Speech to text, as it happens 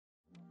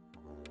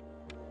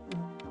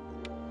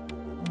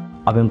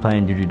I've been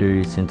playing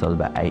didgeridoo since I was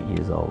about 8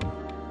 years old.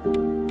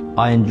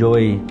 I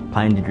enjoy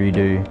playing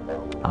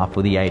didgeridoo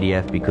for the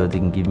ADF because it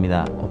can give me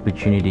that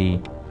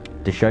opportunity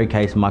to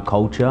showcase my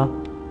culture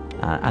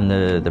and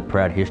the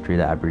proud history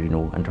that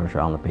Aboriginal and Torres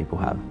Strait Islander people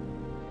have.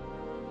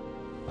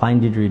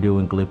 Playing didgeridoo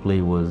in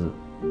Gallipoli was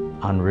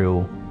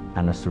unreal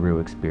and a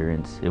surreal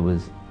experience. It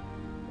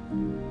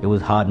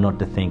was hard not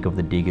to think of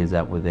the diggers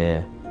that were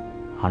there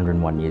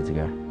 101 years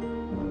ago.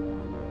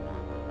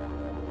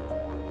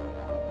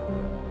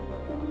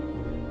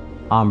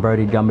 I'm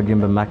Brodie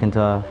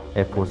McIntyre,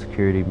 Air Force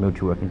Security,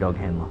 Military Working Dog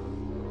Handler.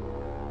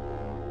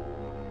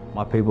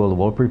 My people are the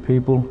Warlpiri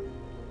people,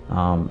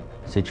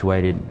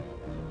 situated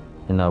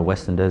in the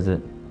Western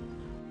Desert.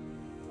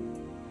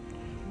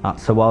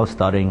 So while I was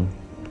studying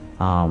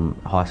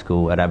high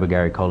school at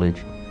Abergarie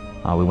College,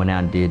 we went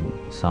out and did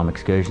some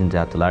excursions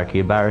out to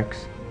Larrakia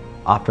Barracks.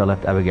 After I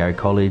left Abergarie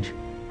College,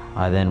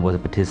 I then was a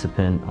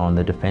participant on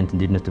the Defence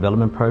Indigenous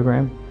Development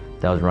Program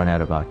that was run out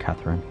of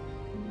Katherine.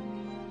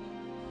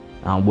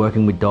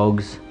 Working with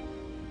dogs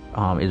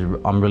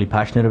I'm really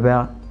passionate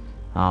about,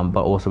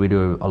 but also we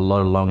do a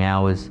lot of long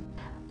hours.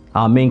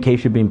 Me and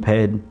Kesha have been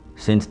paired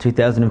since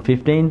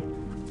 2015.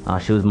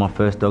 She was my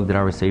first dog that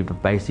I received a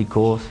basic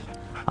course.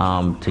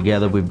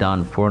 Together we've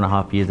done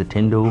 4.5 years at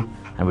Tyndall,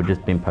 and we've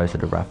just been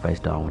posted to RAAF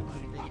Base Darwin.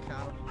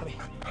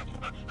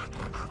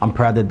 I'm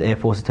proud that the Air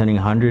Force is turning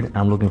 100, and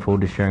I'm looking forward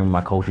to sharing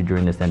my culture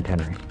during the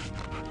centenary.